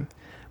this time.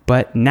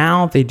 But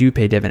now they do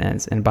pay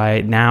dividends. And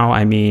by now,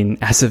 I mean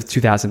as of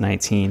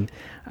 2019.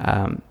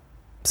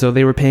 So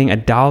they were paying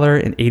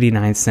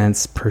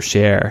 $1.89 per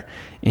share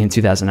in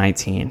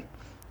 2019.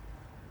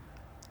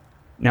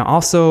 Now,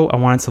 also, I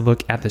wanted to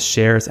look at the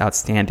shares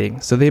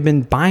outstanding. So they've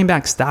been buying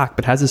back stock,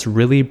 but has this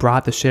really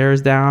brought the shares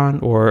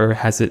down, or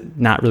has it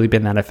not really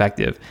been that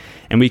effective?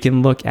 And we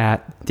can look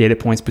at data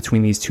points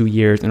between these 2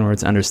 years in order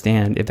to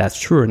understand if that's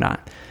true or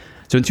not.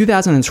 So in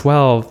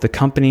 2012, the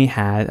company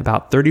had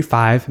about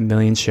 35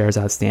 million shares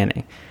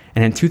outstanding.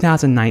 And in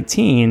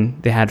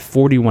 2019, they had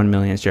 41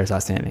 million shares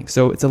outstanding.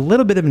 So it's a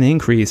little bit of an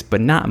increase,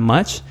 but not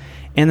much.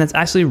 And that's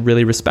actually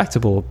really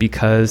respectable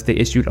because they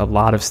issued a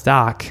lot of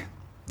stock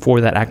for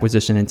that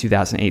acquisition in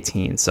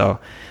 2018. So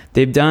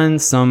they've done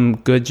a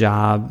good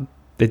job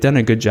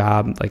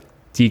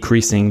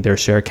decreasing their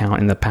share count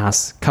in the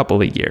past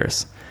couple of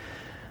years.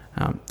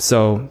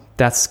 So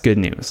that's good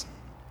news.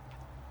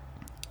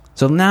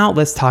 So now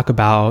let's talk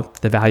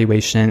about the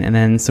valuation and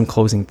then some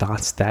closing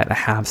thoughts that I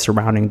have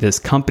surrounding this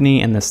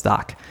company and the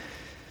stock.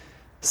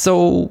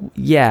 So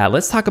yeah,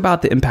 let's talk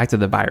about the impact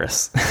of the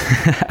virus.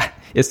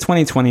 It's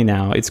 2020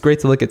 now. It's great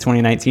to look at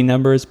 2019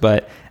 numbers,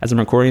 but as I'm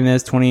recording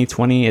this,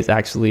 2020 is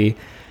actually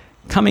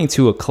coming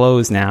to a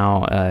close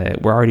now.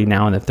 We're already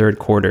now in the third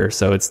quarter,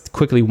 so it's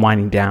quickly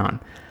winding down.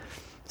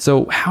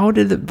 So how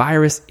did the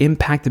virus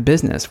impact the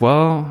business?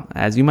 Well,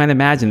 as you might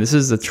imagine, this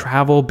is a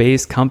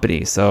travel-based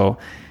company, so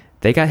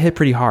they got hit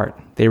pretty hard.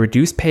 They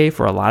reduced pay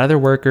for a lot of their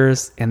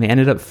workers, and they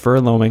ended up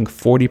furloughing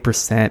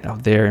 40%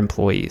 of their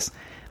employees.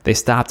 They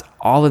stopped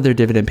all of their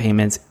dividend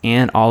payments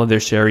and all of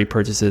their share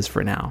repurchases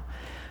for now.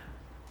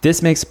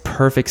 This makes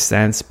perfect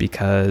sense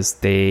because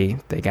they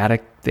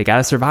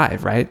gotta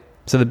survive, right?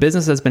 So the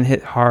business has been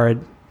hit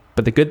hard,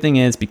 but the good thing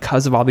is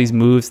because of all these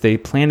moves, they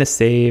plan to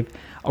save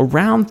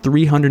around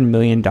 $300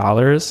 million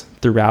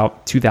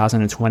throughout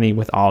 2020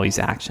 with all these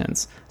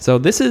actions. So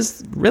this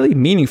is really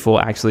meaningful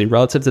actually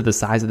relative to the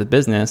size of the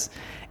business.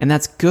 And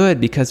that's good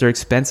because their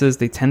expenses,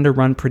 they tend to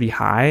run pretty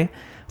high.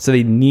 So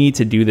they need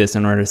to do this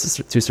in order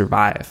to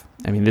survive.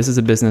 I mean, this is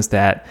a business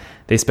that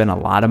they spend a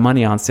lot of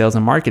money on sales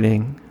and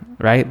marketing,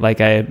 right?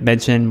 Like I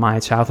mentioned my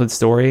childhood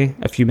story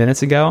a few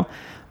minutes ago.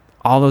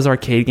 All those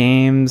arcade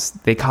games,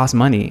 they cost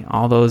money.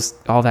 All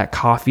that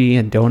coffee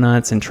and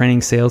donuts and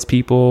training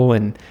salespeople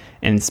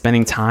and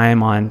spending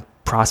time on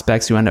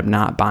prospects who end up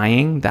not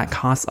buying, that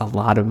costs a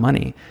lot of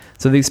money.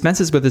 So the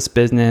expenses with this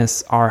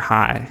business are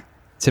high,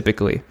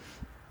 typically.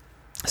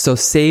 So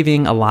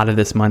saving a lot of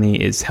this money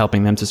is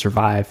helping them to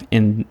survive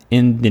in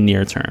the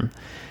near term.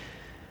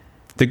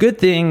 The good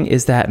thing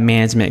is that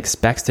management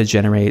expects to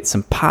generate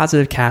some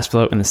positive cash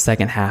flow in the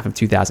second half of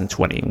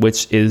 2020,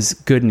 which is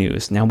good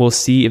news. Now we'll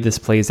see if this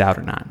plays out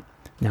or not.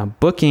 Now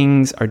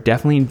bookings are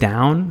definitely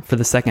down for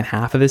the second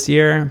half of this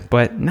year,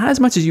 but not as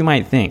much as you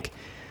might think.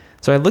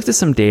 So I looked at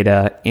some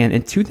data, and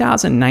in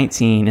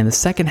 2019, in the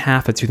second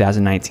half of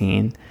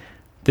 2019,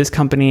 this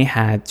company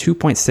had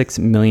 2.6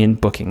 million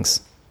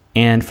bookings.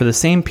 And for the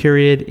same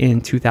period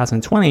in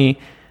 2020,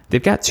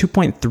 they've got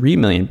 2.3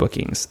 million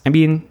bookings. I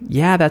mean,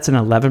 yeah, that's an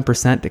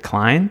 11%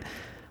 decline,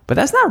 but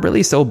that's not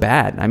really so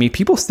bad. I mean,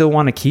 people still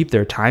want to keep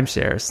their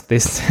timeshares.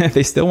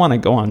 They still want to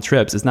go on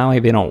trips. It's not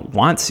like they don't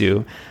want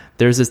to.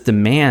 There's this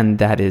demand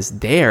that is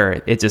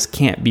there. It just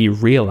can't be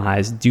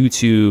realized due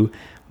to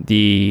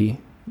the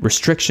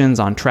restrictions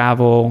on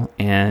travel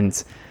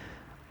and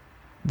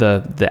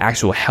the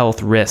actual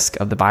health risk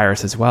of the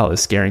virus as well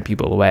is scaring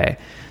people away.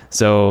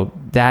 So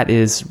that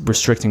is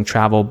restricting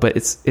travel, but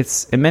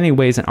it's in many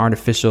ways an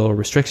artificial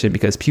restriction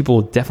because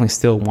people definitely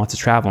still want to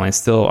travel and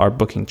still are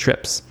booking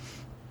trips.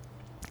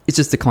 It's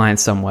just declined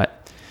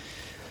somewhat.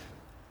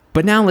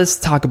 But now let's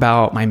talk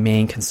about my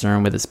main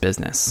concern with this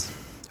business.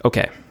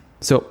 Okay,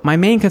 so my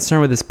main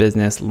concern with this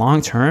business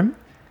long term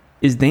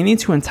is they need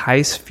to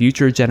entice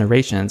future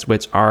generations,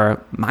 which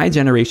are my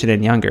generation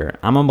and younger.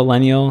 I'm a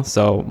millennial,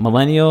 so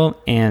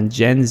millennial and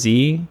Gen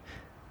Z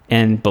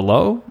and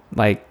below,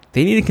 like,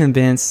 they need to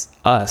convince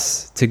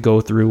us to go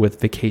through with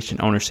vacation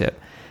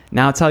ownership.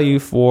 Now, I'll tell you,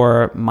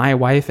 for my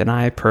wife and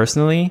I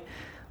personally,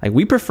 like,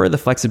 we prefer the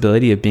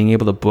flexibility of being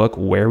able to book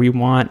where we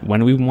want,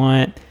 when we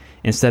want,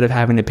 instead of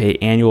having to pay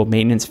annual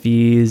maintenance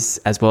fees,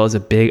 as well as a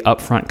big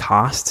upfront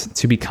cost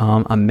to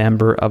become a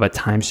member of a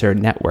timeshare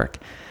network.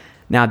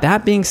 Now,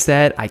 that being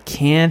said, I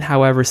can,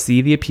 however,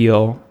 see the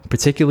appeal,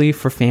 particularly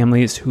for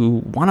families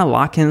who want to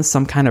lock in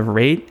some kind of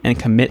rate and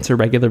commit to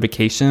regular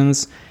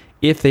vacations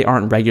if they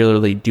aren't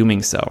regularly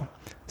doing so.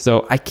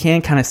 So I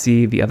can kind of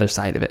see the other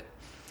side of it.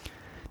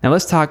 Now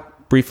let's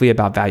talk briefly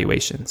about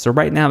valuation. So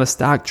right now the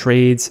stock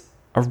trades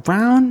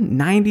around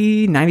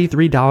 $90,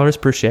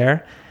 $93 per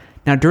share.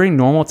 Now during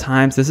normal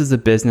times, this is a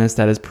business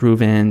that has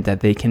proven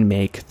that they can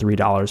make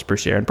 $3 per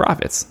share in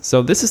profits.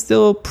 So this is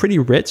still pretty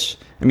rich.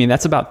 I mean,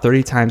 that's about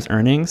 30 times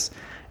earnings.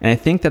 And I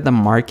think that the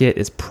market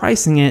is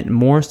pricing it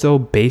more so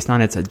based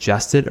on its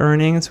adjusted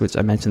earnings, which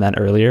I mentioned that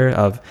earlier,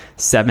 of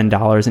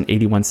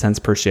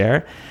 $7.81 per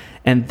share.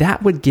 And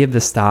that would give the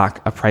stock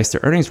a price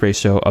to earnings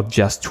ratio of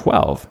just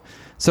 12.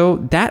 So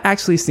that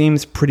actually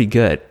seems pretty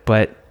good,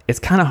 but it's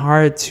kind of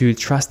hard to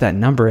trust that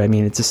number. I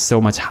mean, it's just so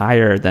much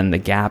higher than the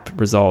GAAP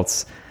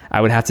results.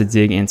 I would have to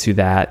dig into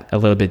that a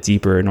little bit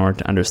deeper in order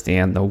to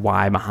understand the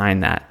why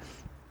behind that.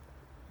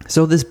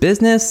 So this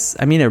business,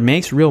 I mean, it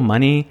makes real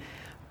money,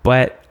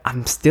 but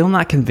I'm still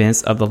not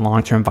convinced of the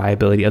long-term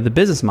viability of the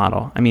business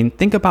model. I mean,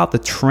 think about the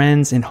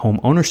trends in home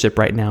ownership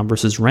right now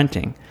versus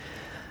renting.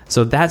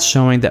 So that's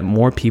showing that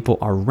more people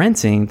are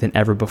renting than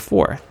ever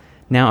before.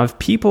 Now, if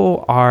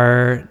people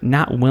are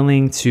not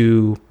willing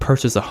to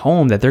purchase a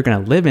home that they're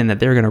going to live in, that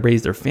they're going to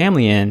raise their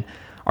family in,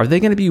 are they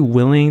going to be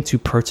willing to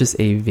purchase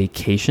a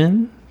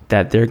vacation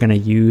that they're going to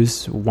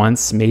use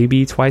once,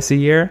 maybe twice a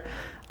year?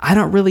 I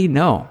don't really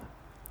know.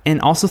 And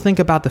also think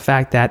about the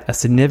fact that a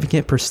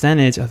significant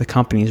percentage of the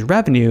company's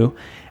revenue,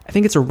 I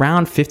think it's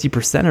around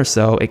 50% or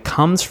so, it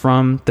comes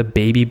from the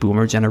baby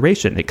boomer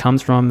generation. It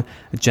comes from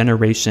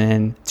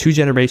two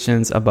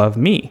generations above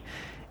me.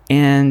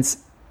 And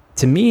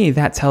to me,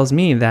 that tells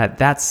me that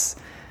that's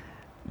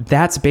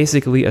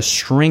basically a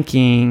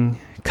shrinking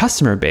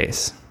customer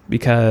base,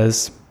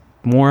 because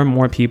more and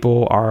more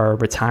people are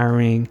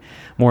retiring,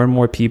 more and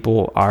more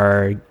people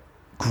are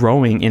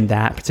growing in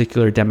that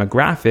particular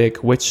demographic,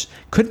 which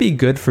could be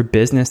good for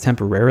business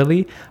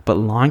temporarily, but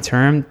long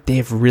term,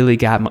 they've really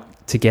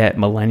got to get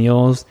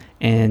millennials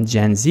and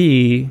Gen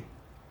Z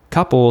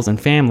couples and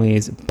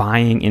families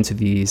buying into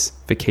these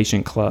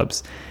vacation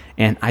clubs.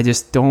 And I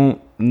just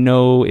don't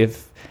know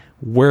if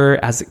we're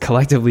as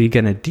collectively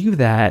going to do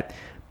that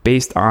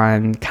based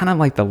on kind of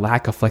like the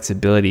lack of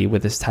flexibility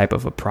with this type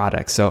of a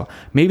product. So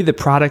maybe the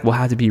product will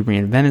have to be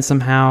reinvented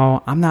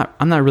somehow. I'm not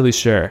really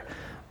sure,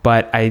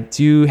 but I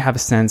do have a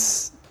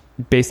sense,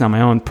 based on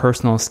my own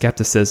personal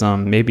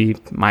skepticism, maybe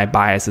my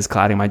bias is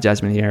clouding my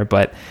judgment here,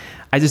 but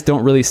I just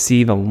don't really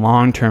see the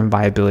long-term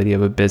viability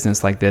of a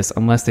business like this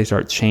unless they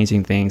start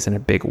changing things in a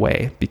big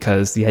way,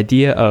 because the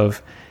idea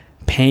of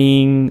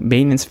paying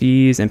maintenance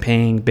fees and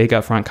paying big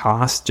upfront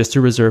costs just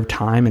to reserve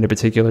time in a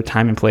particular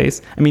time and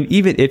place. I mean,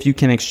 even if you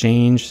can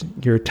exchange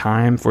your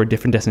time for a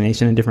different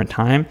destination and different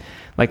time,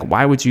 like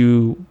why would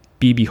you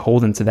be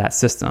beholden to that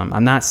system?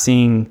 I'm not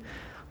seeing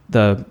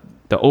the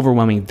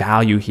overwhelming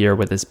value here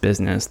with this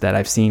business that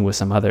I've seen with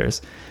some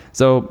others.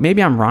 So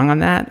maybe I'm wrong on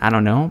that. I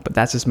don't know, but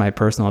that's just my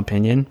personal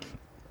opinion.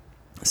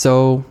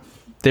 So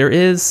there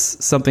is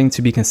something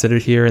to be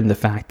considered here in the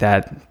fact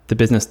that the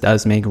business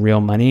does make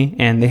real money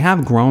and they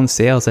have grown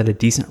sales at a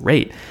decent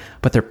rate,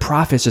 but their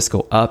profits just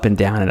go up and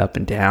down and up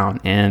and down.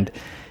 And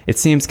it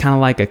seems kind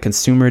of like a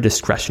consumer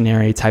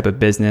discretionary type of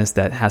business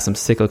that has some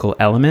cyclical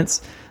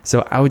elements.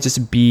 So I would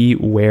just be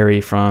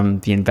wary from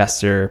the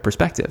investor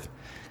perspective.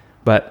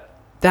 But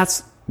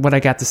that's what I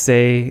got to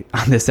say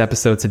on this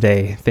episode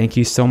today. Thank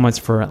you so much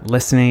for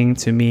listening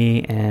to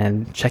me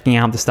and checking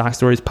out the Stock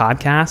Stories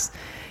podcast.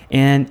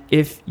 And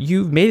if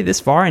you've made it this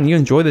far and you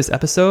enjoyed this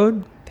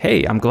episode,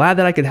 hey, I'm glad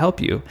that I could help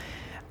you.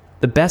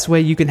 The best way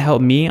you can help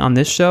me on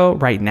this show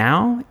right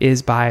now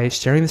is by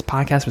sharing this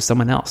podcast with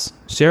someone else.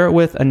 Share it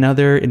with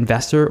another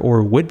investor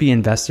or would-be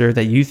investor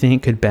that you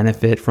think could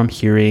benefit from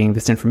hearing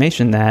this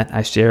information that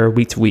I share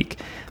week to week.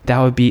 That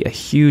would be a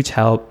huge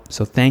help.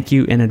 So thank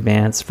you in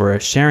advance for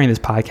sharing this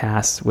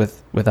podcast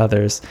with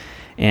others.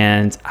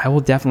 And I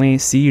will definitely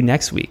see you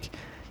next week.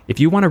 If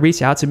you want to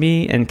reach out to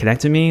me and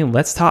connect with me,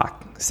 let's talk.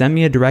 Send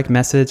me a direct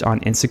message on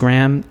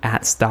Instagram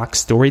at Stock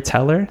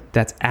Storyteller.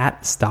 That's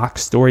at Stock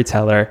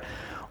Storyteller.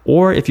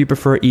 Or if you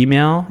prefer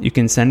email, you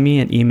can send me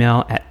an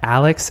email at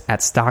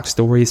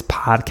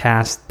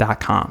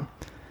alex@stockstoriespodcast.com.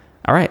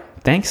 All right,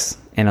 thanks,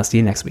 and I'll see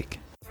you next week.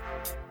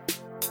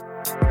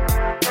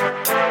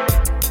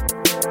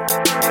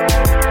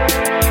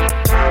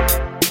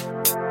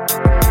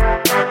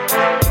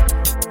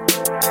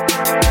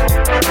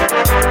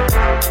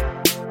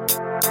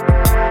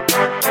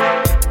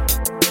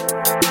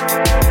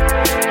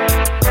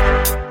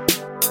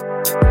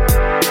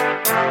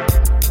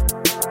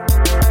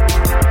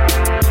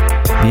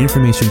 The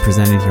information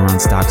presented here on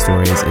Stock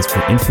Stories is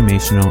for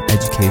informational,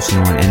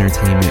 educational, and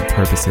entertainment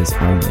purposes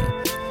only.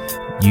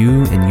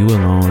 You and you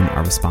alone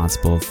are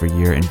responsible for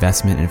your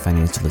investment and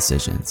financial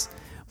decisions.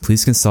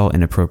 Please consult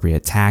an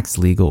appropriate tax,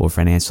 legal, or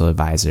financial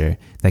advisor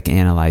that can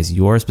analyze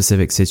your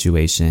specific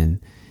situation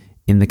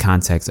in the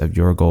context of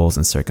your goals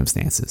and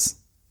circumstances.